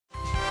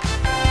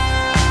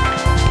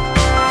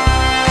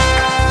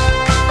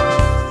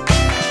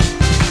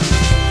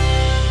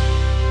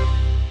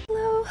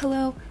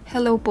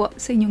Hello po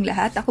sa inyong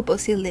lahat. Ako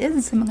po si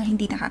Liz, sa mga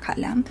hindi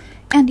nakakaalam.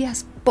 And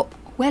yes po,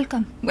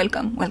 welcome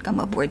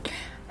aboard.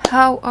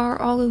 How are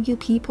all of you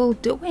people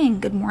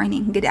doing? Good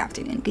morning, good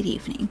afternoon, good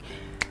evening.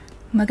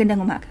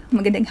 Magandang umaga,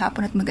 magandang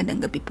hapon at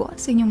magandang gabi po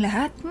sa inyong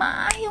lahat.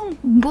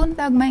 Maayong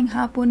buntag, maayong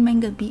hapon,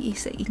 maayong gabi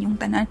sa inyong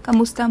tanan.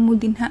 Kamusta mo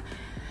din ha?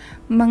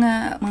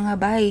 Mga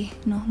bay,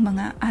 no?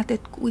 Mga ate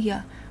at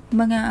kuya,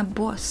 mga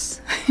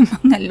boss,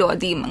 mga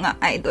lodi, mga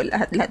idol,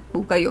 lahat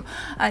po kayo.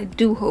 I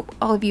do hope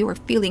all of you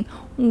are feeling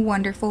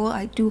wonderful.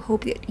 I do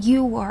hope that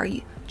you are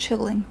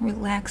chilling,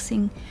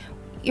 relaxing.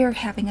 You're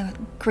having a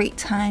great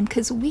time,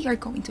 because we are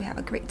going to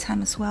have a great time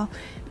as well.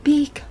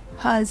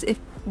 Because if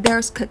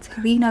there's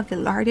Katrina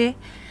Velarde,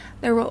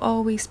 there will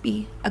always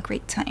be a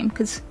great time,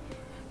 because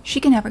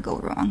she can never go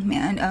wrong,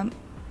 man.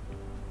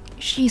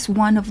 She's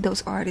one of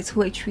those artists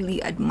who I truly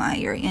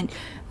admire and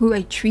who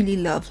I truly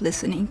love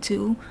listening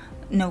to.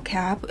 No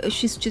cap,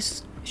 she's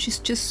just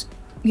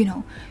you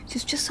know,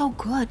 she's just so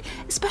good.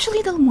 Especially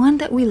the one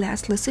that we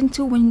last listened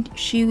to when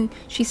she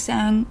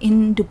sang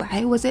in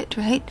Dubai, was it,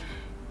 right?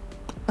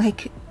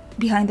 Like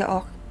behind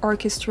the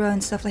orchestra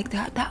and stuff like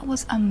that. That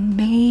was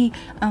amazing.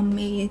 I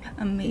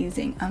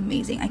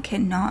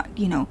cannot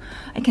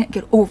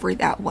get over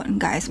that one,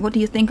 guys. What do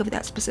you think of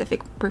that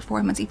specific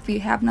performance? If you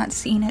have not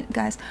seen it,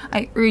 guys,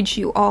 I urge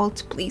you all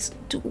to please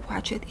do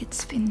watch it.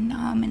 It's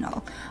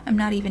phenomenal. I'm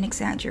not even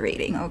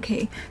exaggerating,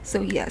 okay? So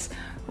yes,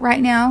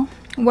 right now,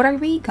 what are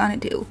we gonna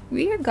do?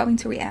 We are going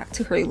to react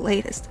to her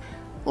latest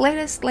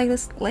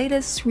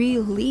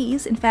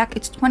release. In fact,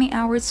 it's 20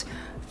 hours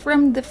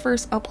from the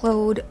first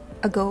upload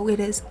ago. It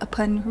is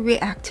upon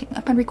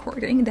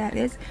recording, that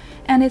is,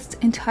 and it's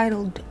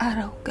entitled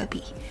Araw,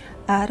 Gabi.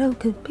 Araw,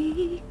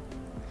 Gabi.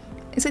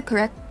 Is it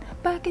correct?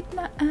 Bakit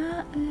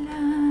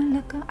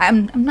naalala ka?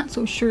 I'm not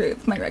so sure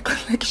if my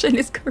recollection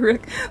is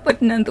correct,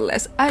 but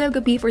nonetheless, Araw,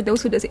 Gabi, for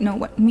those who doesn't know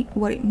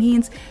what it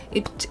means,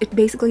 it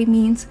basically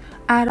means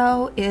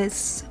Araw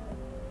is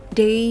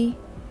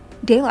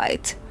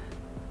daylight,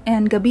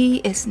 and Gabi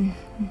is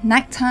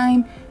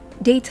nighttime,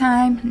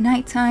 daytime,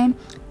 nighttime,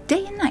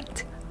 day and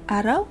night.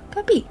 Araw,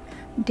 gabi,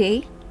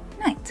 day,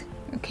 night.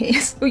 Okay,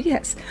 so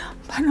yes,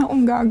 parang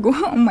akong gago.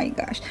 Oh my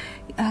gosh.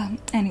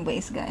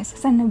 Anyways, guys,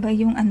 saan na ba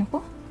yung ano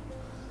ko?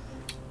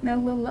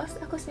 Nalolost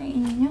ako sa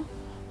inyo.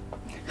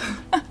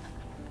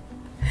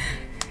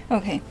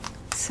 Okay,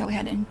 so go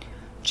ahead and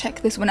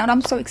check this one out.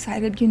 I'm so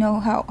excited. You know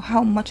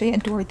how much I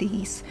adore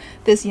this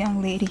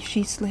young lady.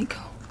 She's like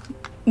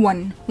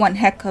one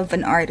heck of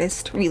an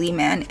artist, really,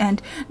 man.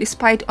 And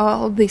despite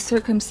all the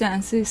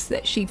circumstances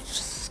that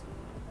she's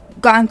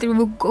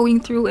going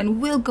through,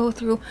 and will go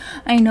through,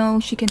 I know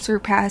she can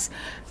surpass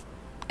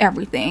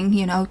everything,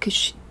 you know,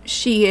 because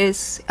she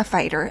is a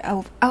fighter,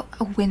 a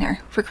winner,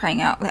 for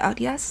crying out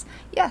loud. Yes,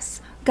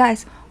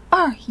 guys,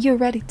 are you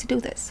ready to do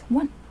this?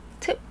 1,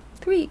 2,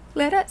 3,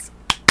 let us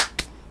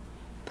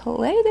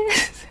play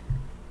this.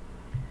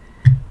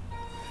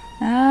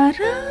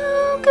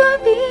 Araw,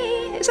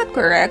 gabi. Is that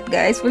correct,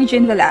 guys?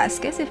 Virgin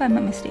Velasquez, if I'm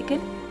not mistaken.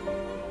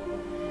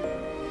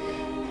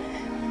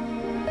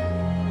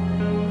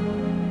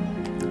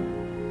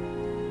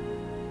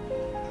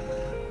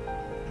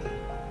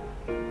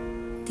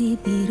 Di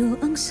biro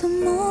ang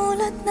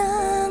sumulat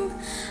ng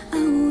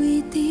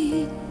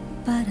awitin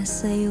para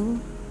sa'yo.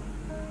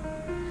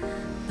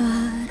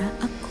 Para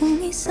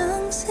akong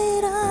isang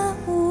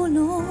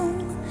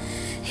siraulong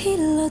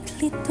hilot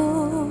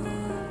lito.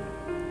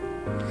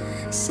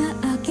 Sa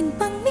akin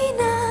pang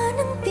mina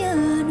ng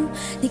piano,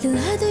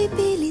 niklado'y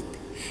pilit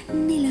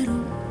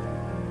nilaro.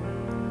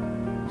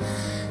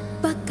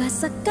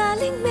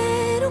 Pagkasakaling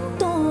merong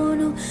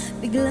tono,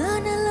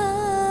 bigla na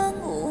lang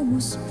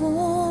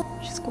umuspo.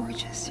 She's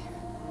gorgeous.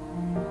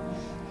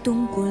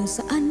 Tungkol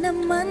saan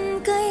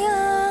naman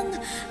kayang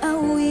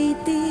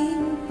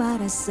awiting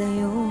para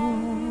sa'yo?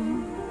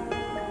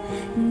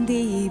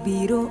 Di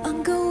biro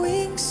ang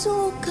gawing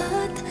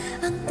sukat,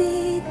 ang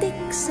titik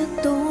sa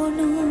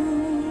tono.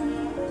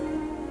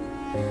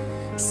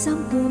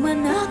 10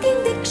 man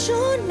aking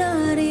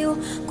diksyonaryo,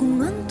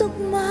 kung ang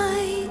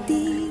tugma'y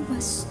di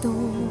wasto.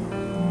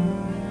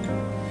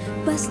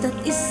 Basta't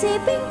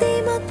isipin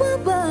di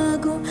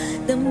magbabago,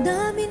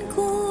 damdamin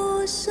ko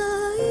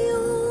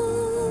sa'yo.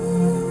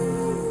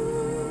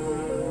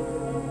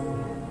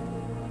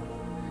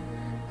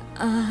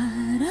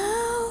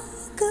 Araw,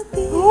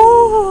 gabi,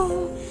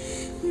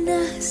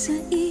 nasa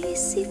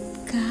isip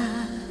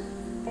ka,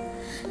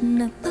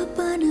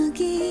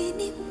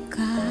 napapanaginip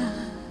ka,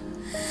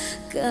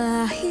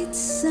 kahit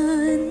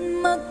saan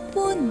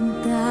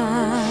magpunta.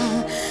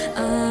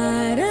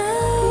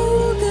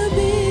 Araw,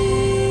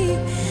 gabi,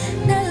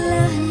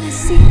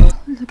 nalalasing.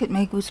 Look at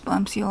my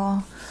goosebumps,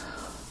 y'all.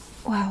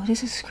 Wow, this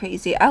is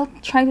crazy. I'll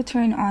try to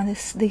turn on the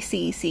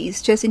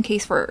CECs just in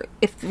case, for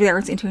if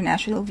there's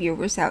international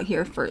viewers out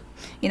here, for,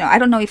 you know, I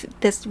don't know if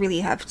this really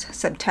have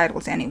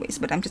subtitles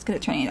anyways, but I'm just gonna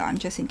turn it on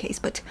just in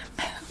case. But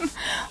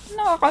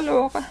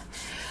nakakaloka.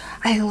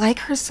 I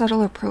like her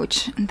subtle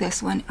approach in this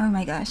one. Oh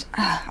my gosh.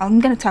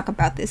 I'm gonna talk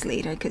about this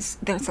later because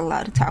there's a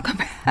lot to talk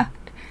about.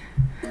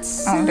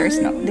 Oh, there's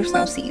no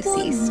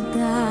CCs.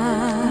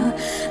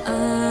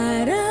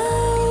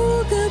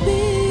 Araw,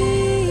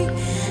 gabi,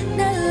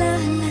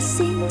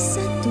 nalalasing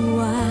sa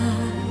tuwa.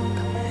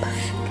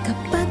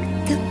 Kapag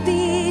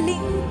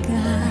kapiling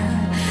ka,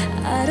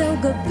 araw,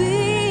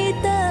 gabi,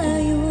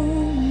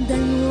 tayong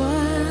dalawa.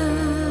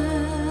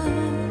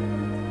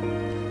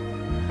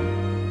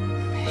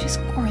 She's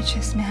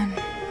gorgeous, man.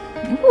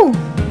 Ooh.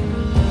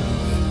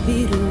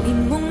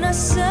 Biruin mong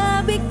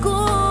nasabi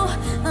ko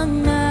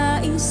ang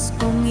nais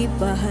kong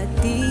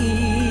ipahatid.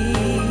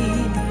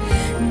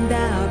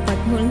 Dapat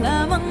mo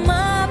lamang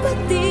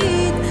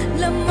mapatid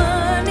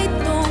laman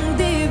itong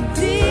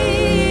dibdib.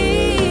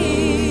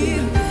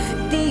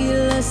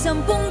 Tila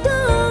 10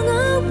 daang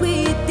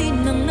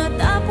awitin ang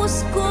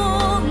natapos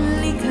kong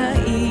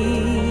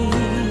likhain.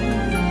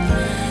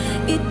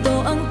 Ito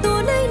ang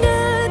tunay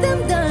na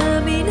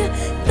damdamin,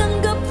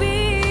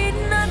 tanggapin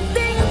at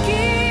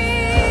tingin.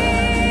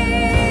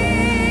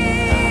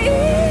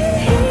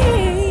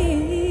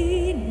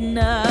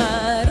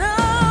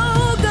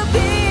 Araw,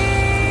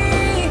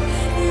 gabi,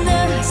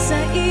 nasa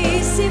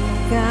isip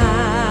ka,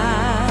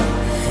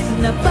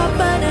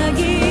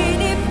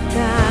 napapanaginip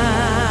ka,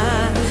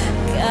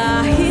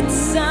 kahit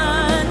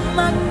saan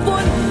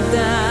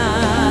magpunta.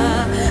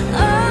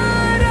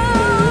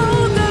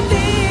 Araw,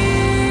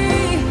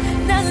 gabi,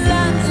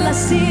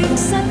 nalalasing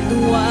sa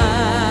tuwa.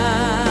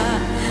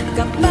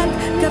 Kapag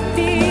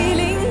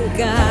kapiling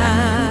ka,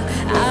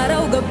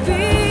 araw,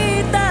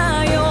 gabi,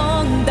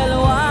 tayong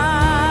dalawa.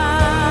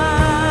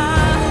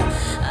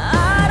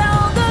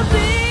 Araw,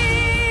 gabi,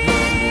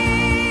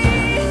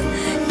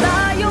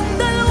 tayong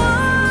dalawa.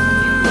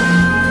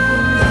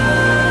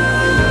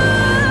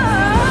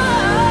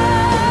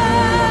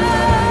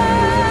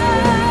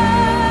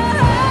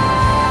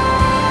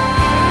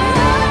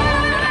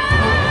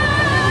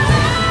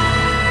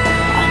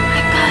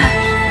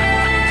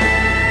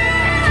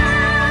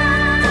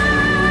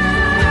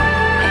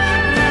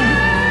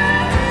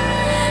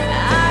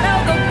 Araw,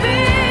 gabi,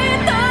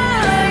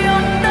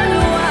 tayong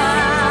dalawa.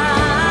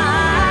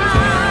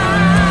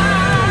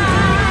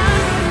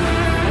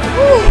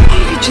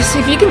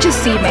 If you can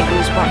just see my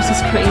goosebumps,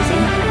 it's crazy.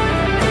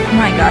 Oh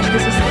my gosh,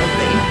 this is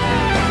lovely.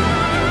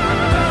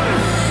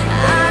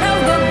 Araw,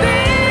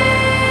 gabi,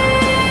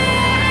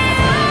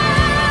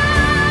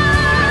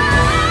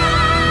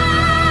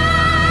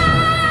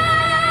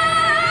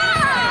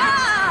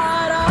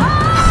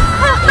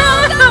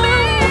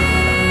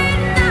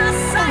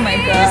 Oh my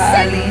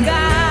God, Ali.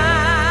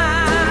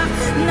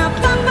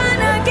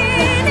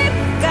 napapanaginip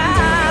ka,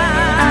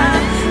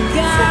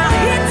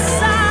 kahit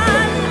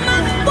saan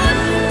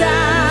magpunta.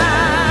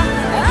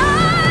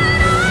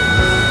 Araw,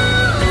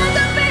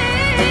 gabi,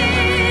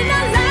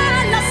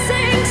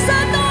 nalalasing sa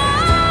tuwa.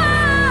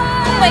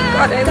 Oh my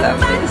God, I love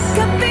this.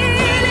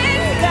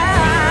 Kapiling ka,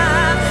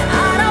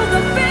 araw,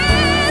 gabi,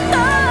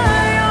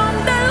 tayong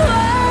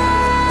dalawa.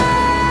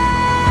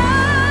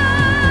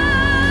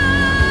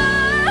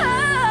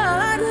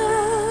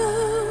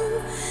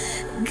 Araw,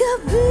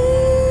 gabi,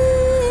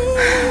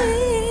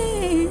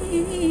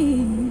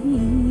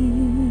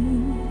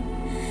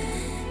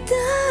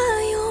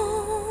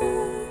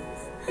 tayong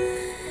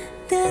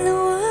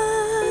dalawa.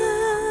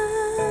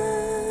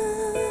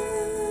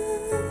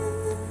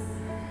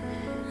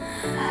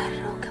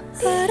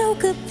 Araw,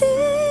 gabi,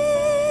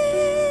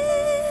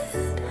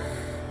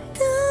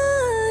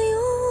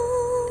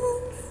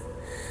 tayong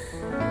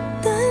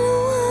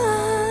dalawa.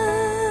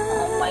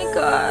 Oh my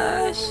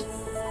gosh.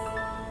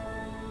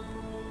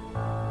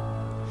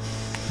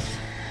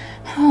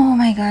 Oh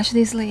my gosh,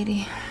 this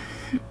lady.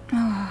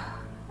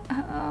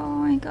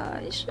 Oh my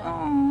gosh.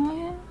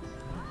 Oh.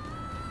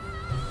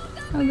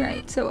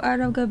 Alright, so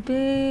Araw,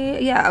 gabi.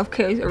 Yeah, of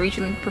course,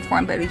 originally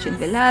performed by Regine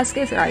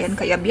Velasquez, Ryan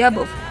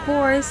Cayabyab, of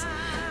course.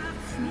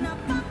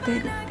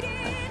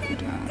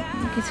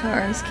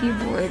 Guitars,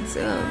 keyboards.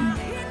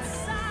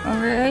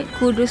 Alright,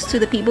 kudos to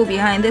the people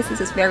behind this.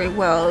 This is very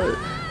well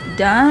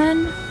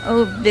done.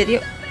 Oh, video.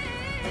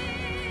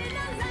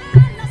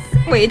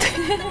 Wait,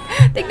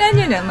 tignan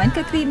nyo naman,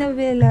 Katrina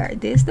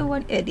Velarde is the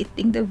one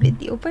editing the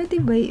video. Pwede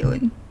ba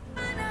yun?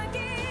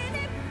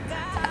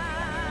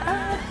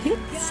 Kahit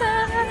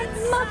saan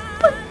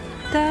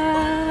mapunta.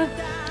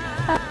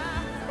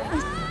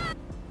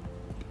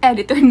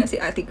 Editor na si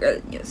Ate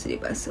Girl News,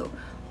 diba? So,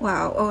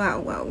 wow, oh,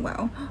 wow, wow,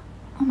 wow.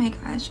 Oh my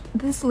gosh,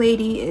 this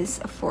lady is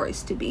a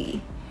force to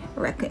be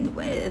reckoned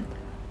with.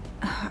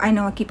 I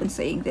know I keep on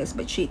saying this,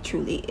 but she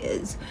truly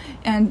is.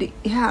 And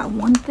yeah,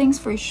 one thing's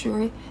for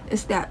sure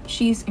is that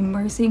she's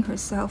immersing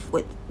herself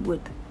with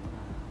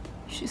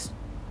she's,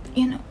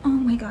 you know, oh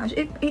my gosh,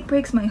 it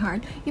breaks my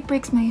heart. It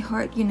breaks my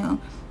heart, you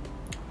know,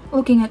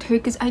 looking at her,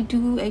 because I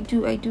do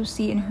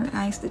see in her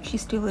eyes that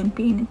she's still in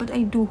pain. But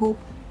I do hope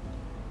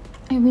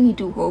I really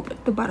do hope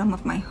at the bottom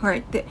of my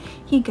heart that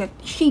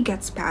she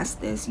gets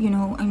past this, you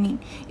know. I mean,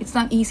 it's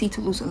not easy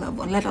to lose a loved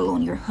one, let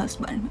alone your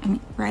husband. I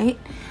mean, right?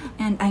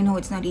 And I know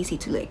it's not easy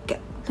to like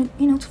get,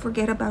 you know, to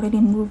forget about it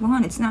and move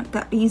on. It's not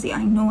that easy.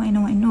 I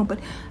know, but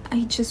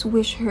I just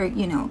wish her,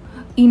 you know,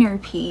 inner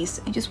peace.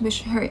 I just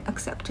wish her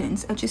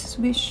acceptance. I just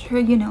wish her,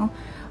 you know,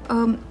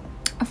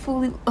 a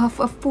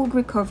full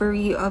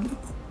recovery of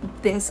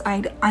this.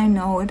 I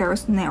know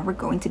there's never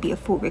going to be a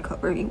full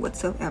recovery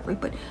whatsoever,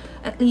 but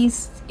at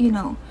least, you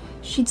know,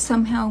 she'd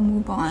somehow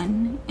move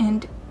on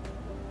and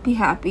be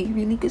happy,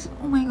 really, because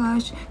oh my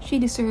gosh, she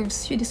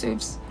deserves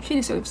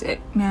it,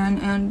 man.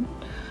 And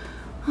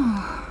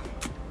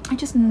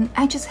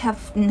I just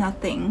have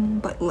nothing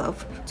but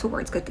love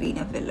towards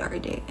Katrina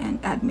Velarde and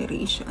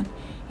admiration.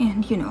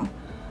 And you know,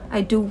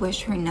 I do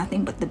wish her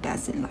nothing but the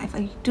best in life.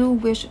 I do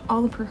wish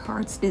all of her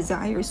heart's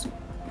desires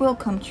will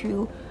come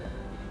true.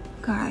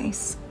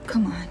 Guys,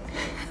 come on.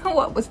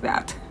 What was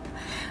that?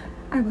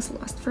 I was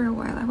lost for a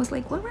while. I was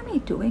like, what am I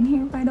doing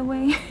here, by the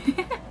way?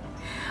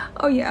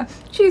 Oh yeah,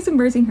 she's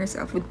immersing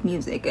herself with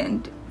music,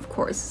 and of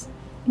course,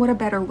 what a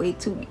better way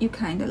to, you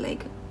kind of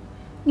like,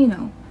 you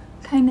know,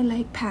 kind of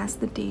like pass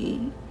the day,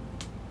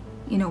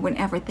 you know, when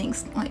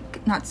everything's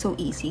like not so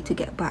easy to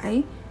get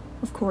by.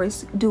 Of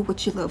course, do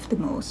what you love the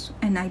most,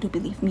 and I do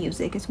believe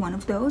music is one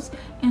of those.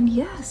 And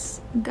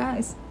yes,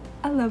 guys,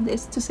 I love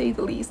this, to say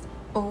the least.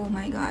 Oh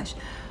my gosh,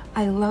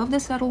 I love the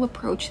subtle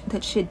approach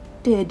that she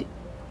did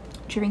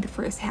during the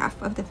first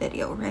half of the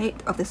video, right,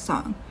 of the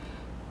song.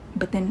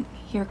 But then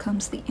here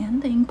comes the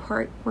ending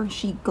part where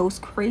she goes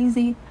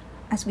crazy.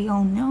 As we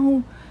all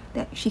know,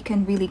 that she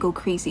can really go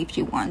crazy if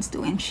she wants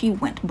to, and she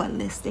went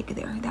ballistic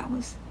there. That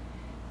was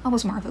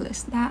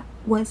marvelous. That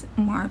was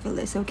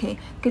marvelous. Okay,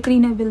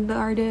 Katrina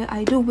Velarde,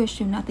 I do wish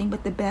you nothing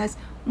but the best.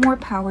 More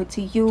power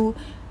to you.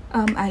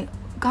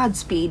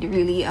 Godspeed,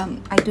 really.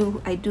 I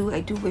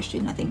do wish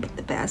you nothing but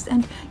the best.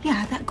 And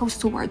yeah, that goes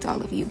towards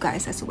all of you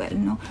guys as well, you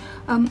know.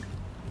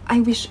 I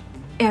wish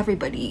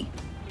everybody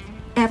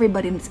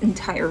in this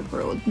entire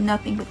world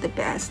nothing but the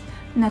best,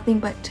 nothing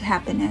but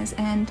happiness.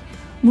 And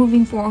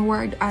moving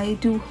forward, I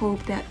do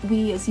hope that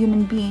we as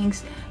human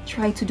beings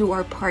try to do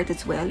our part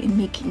as well in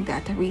making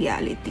that a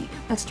reality.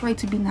 Let's try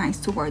to be nice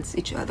towards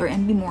each other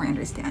and be more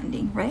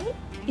understanding, right?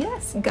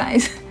 Yes,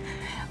 guys.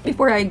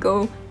 Before I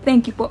go,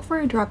 thank you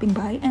for dropping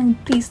by,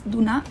 and please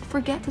do not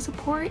forget to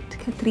support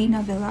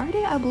Katrina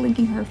Velarde. I'll be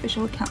linking her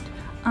official account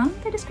on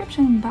the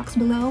description box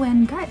below.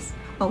 And guys,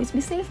 always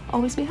be safe,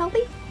 always be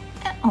healthy,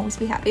 and always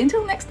be happy.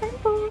 Until next time,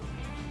 folks.